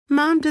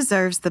Mom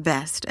deserves the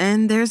best,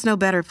 and there's no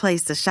better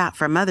place to shop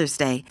for Mother's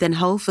Day than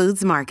Whole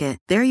Foods Market.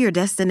 They're your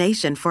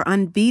destination for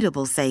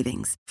unbeatable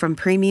savings, from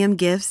premium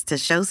gifts to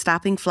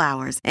show-stopping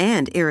flowers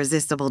and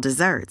irresistible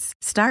desserts.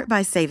 Start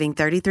by saving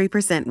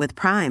 33% with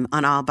Prime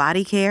on all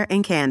body care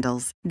and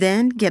candles.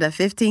 Then get a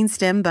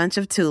 15-stem bunch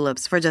of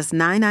tulips for just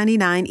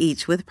 $9.99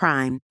 each with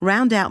Prime.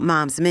 Round out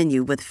Mom's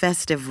menu with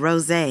festive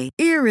rosé,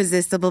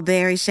 irresistible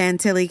berry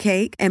chantilly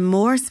cake, and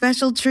more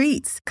special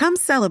treats. Come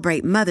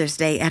celebrate Mother's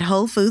Day at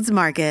Whole Foods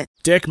Market.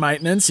 Deck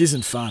maintenance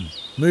isn't fun.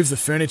 Move the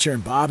furniture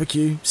and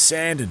barbecue,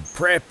 sand and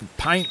prep,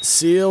 paint,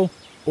 seal,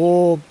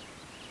 or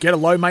get a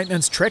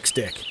low-maintenance Trex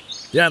deck.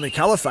 The only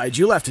colour fade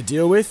you'll have to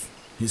deal with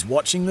is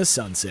watching the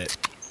sunset.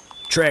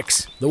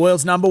 Trex, the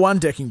world's #1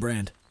 decking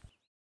brand.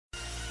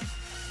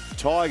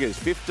 Tigers,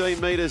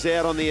 15 metres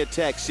out on the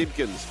attack.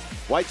 Simpkins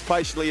waits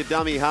patiently a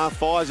dummy half,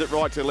 fires it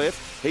right to left.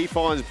 He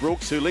finds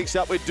Brooks, who links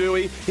up with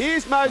Dewey.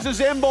 Here's Moses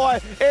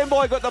Mbai.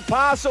 Mbai got the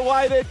pass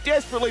away. They're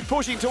desperately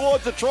pushing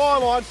towards the try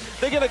line.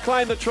 They're going to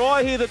claim the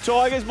try here, the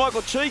Tigers.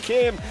 Michael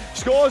Cheekham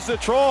scores the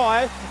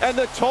try, and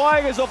the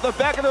Tigers off the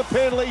back of the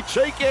penalty.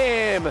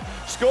 Cheekham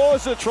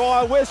scores the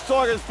try. West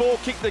Tigers 4,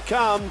 kick to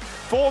come.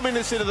 4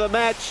 minutes into the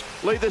match,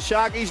 lead the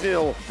Sharkies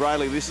 0.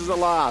 Brayley, this is the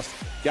last.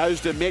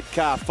 Goes to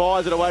Metcalf,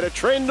 fires it away to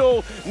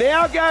Trendle.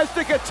 Now goes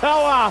to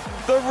Katoa.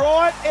 The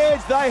right edge,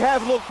 they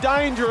have looked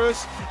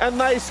dangerous, and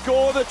they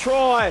score the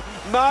try.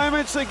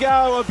 Moments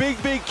ago, a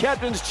big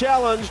captain's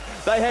challenge.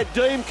 They had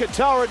deemed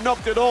Katoa had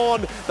knocked it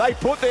on. They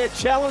put their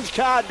challenge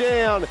card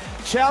down.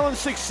 Challenge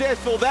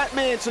successful. That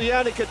man,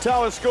 Sione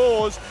Katoa,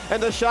 scores,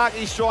 and the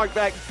Sharkies strike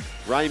back.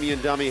 Ramey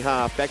and dummy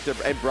half. Back to,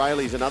 and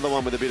Brayley's another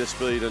one with a bit of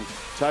speed. And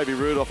Toby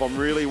Rudolph, I'm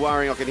really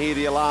worrying. I can hear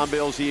the alarm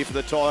bells here for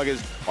the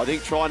Tigers. I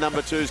think try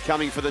number 2 is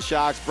coming for the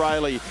Sharks.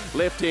 Brayley,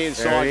 left-hand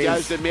side,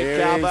 goes to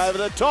Metcalf over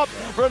the top.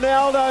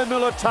 Ronaldo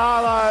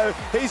Mulitalo,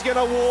 he's going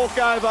to walk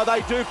over.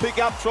 They do pick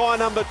up try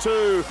number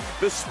 2.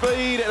 The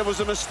speed, and it was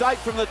a mistake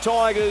from the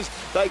Tigers.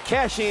 They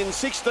cash in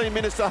 16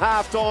 minutes to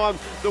half-time.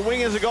 The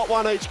wingers have got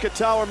one each,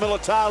 Katoa and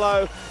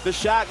Mulitalo. The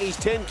Sharkies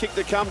 10, kick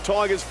to come,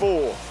 Tigers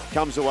 4.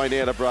 Comes away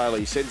now to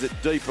Brayley, sends it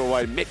deep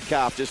away.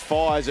 Metcalf just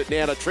fires it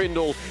now to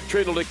Trendle.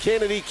 Trendle to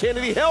Kennedy.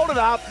 Kennedy held it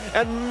up,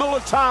 and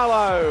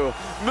Mulitalo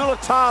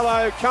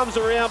comes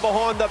around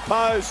behind the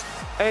post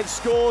and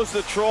scores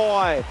the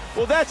try.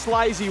 Well, that's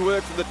lazy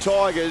work from the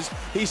Tigers.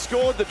 He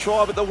scored the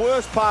try, but the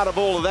worst part of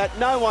all of that,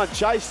 no one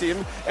chased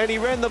him, and he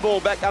ran the ball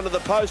back under the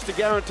post to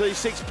guarantee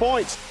 6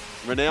 points.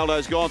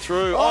 Ronaldo's gone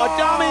through. Oh,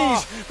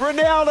 dummies!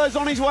 Ronaldo's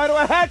on his way to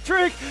a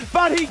hat-trick,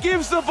 but he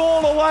gives the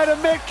ball away to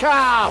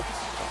Metcalf.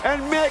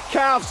 And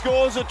Metcalf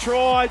scores a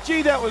try.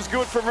 Gee, that was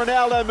good from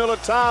Ronaldo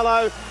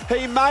Mulitalo.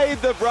 He made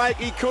the break.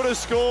 He could have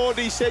scored.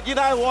 He said, you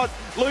know what,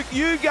 Luke,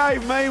 you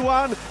gave me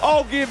one,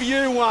 I'll give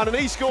you one. And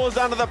he scores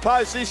under the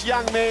post, this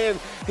young man.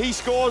 He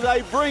scores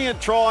a brilliant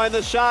try, and the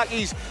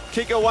Sharkies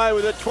kick away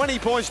with it. 20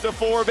 points to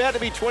 4, about to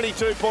be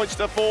 22 points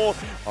to 4.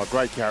 Oh,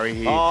 great carry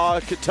here. Oh,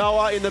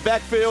 Katoa in the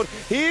backfield.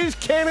 Here's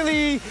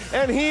Kennedy,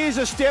 and here's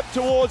a step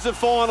towards the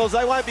finals.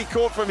 They won't be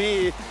caught from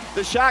here.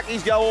 The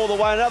Sharkies go all the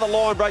way. Another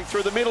line break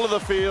through the middle of the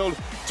field.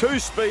 Too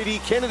speedy.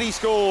 Kennedy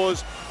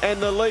scores,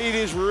 and the lead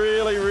is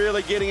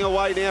really getting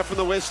away now from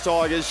the West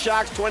Tigers.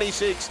 Sharks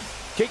 26,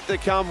 kick to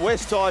come.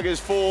 West Tigers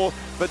 4,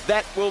 but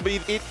that will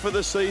be it for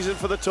the season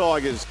for the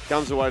Tigers.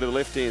 Comes away to the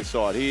left-hand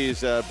side.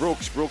 Here's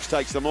Brooks. Brooks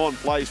takes them on,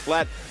 plays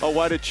flat.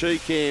 Away to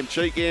Cheekham.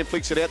 Cheekham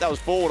flicks it out. That was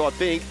forward, I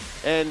think,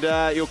 and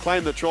he'll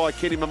claim the try.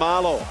 Kenny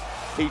Mamalo.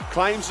 He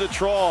claims the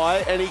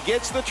try, and he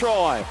gets the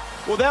try.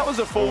 Well, that was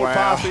a forward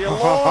pass for your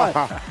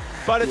life.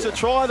 But it's a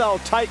try they'll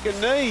take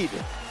and need.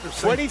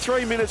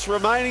 23 minutes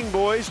remaining,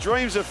 boys.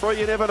 Dreams are free,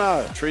 you never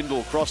know.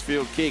 Trindle,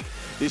 crossfield kick.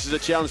 This is a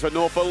challenge for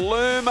Norfolk.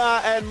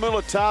 Luma and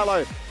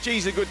Mulitalo.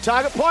 Geez, a good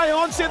target. Play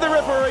on, said the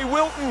referee.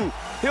 Wilton,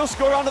 he'll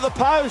score under the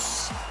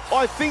posts.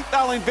 I think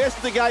they'll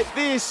investigate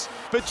this.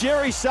 But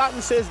Jerry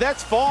Sutton says,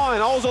 that's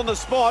fine. I was on the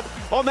spot.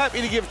 I'm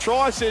happy to give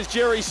try, says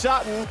Jerry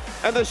Sutton.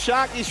 And the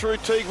Sharkies through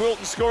Teague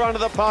Wilton score under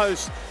the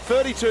post.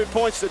 32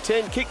 points to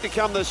 10. Kick to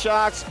come the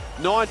Sharks.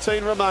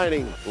 19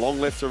 remaining. Long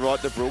left to right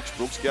to Brooks.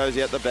 Brooks goes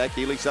out the back.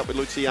 He links up with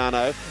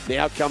Luciano.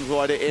 Now comes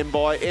away to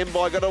Mbai.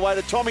 Mbai got away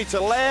to Tommy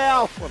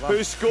Talau,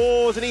 who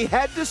scores. And he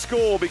had to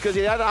score because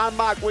he had an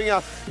unmarked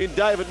winger in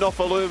David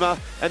Nofaluma.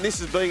 And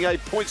this is being a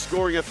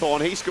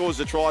point-scoring-a-thon. He scores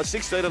the try.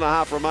 16 and a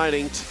half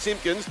remaining.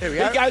 Simpkins. He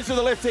goes to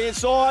the left-hand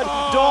side.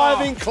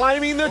 Diving,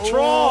 claiming the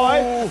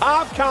try.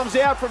 Up comes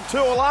out from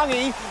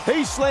Tuolangi.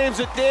 He slams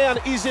it down.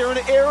 Is there an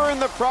error in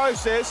the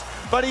process?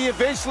 But he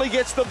eventually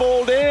gets the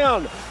ball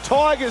down.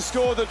 Tigers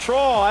score the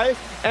try,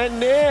 and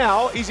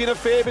now he's in a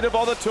fair bit of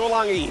bother.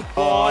 Tuolangi.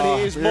 And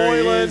here's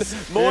Moylan.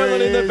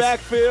 Moylan in the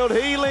backfield.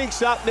 He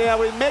links up now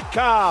with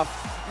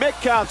Metcalf.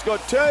 Metcalf's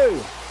got 2.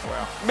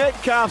 Wow.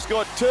 Metcalf's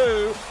got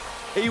 2.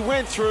 He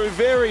went through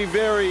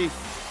very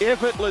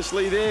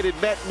effortlessly there, did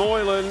Matt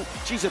Moylan.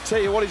 Geez, I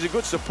tell you what, he's a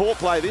good support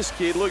play, this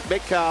kid, Luke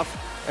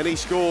Metcalf, and he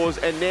scores.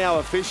 And now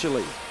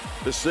officially,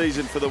 the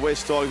season for the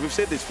West Tigers. We've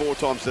said this 4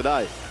 times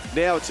today.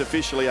 Now it's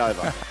officially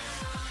over.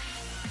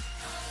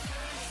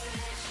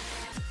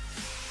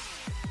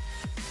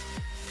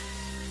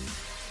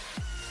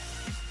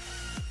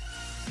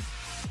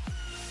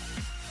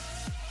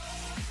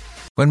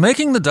 When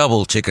making the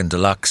double chicken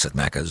deluxe at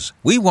Macca's,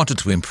 we wanted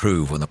to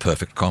improve on the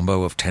perfect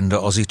combo of tender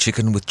Aussie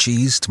chicken with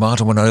cheese,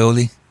 tomato and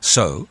aioli.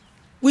 So,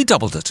 we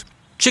doubled it.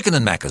 Chicken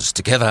and Macca's,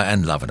 together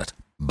and loving it.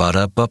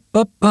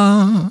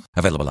 Ba-da-ba-ba-ba.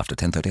 Available after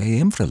 10:30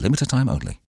 a.m. for a limited time only.